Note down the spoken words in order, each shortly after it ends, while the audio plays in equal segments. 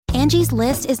Angie's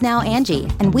List is now Angie,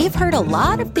 and we've heard a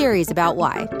lot of theories about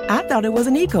why. I thought it was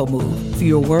an eco move.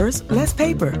 Fewer words, less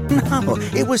paper. No,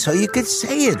 it was so you could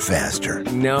say it faster.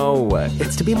 No,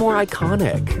 it's to be more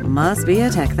iconic. Must be a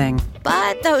tech thing.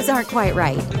 But those aren't quite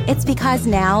right. It's because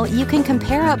now you can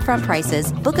compare upfront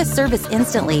prices, book a service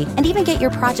instantly, and even get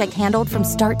your project handled from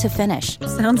start to finish.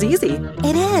 Sounds easy.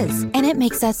 It is, and it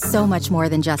makes us so much more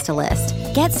than just a list.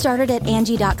 Get started at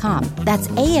Angie.com. That's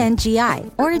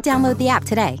ANGI, or download the app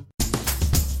today.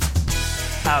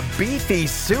 A beefy,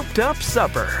 souped-up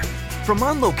supper. From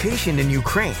on location in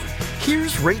Ukraine,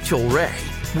 here's Rachel Ray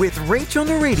with Rach on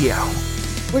the Radio.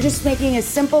 We're just making a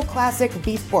simple, classic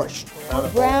beef borscht.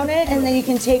 Brown it, and then you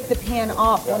can take the pan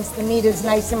off once the meat is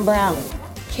nice and brown.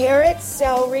 Carrot,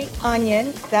 celery,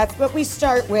 onion, that's what we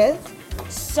start with.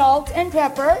 Salt and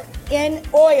pepper in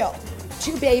oil.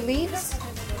 2 bay leaves,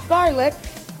 garlic,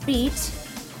 beet,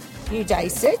 you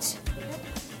dice it.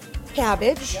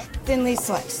 Cabbage, thinly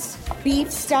sliced.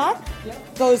 Beef stock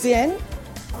goes in,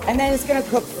 and then it's gonna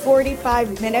cook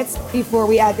 45 minutes before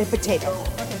we add the potato.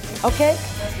 Okay?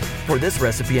 For this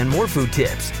recipe and more food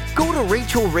tips, go to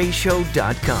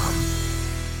RachelRayShow.com.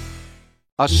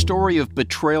 A story of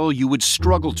betrayal you would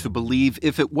struggle to believe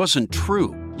if it wasn't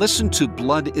true. Listen to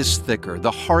Blood is Thicker, the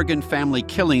Hargan family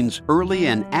killings, early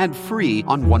and ad-free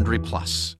on Wondery Plus.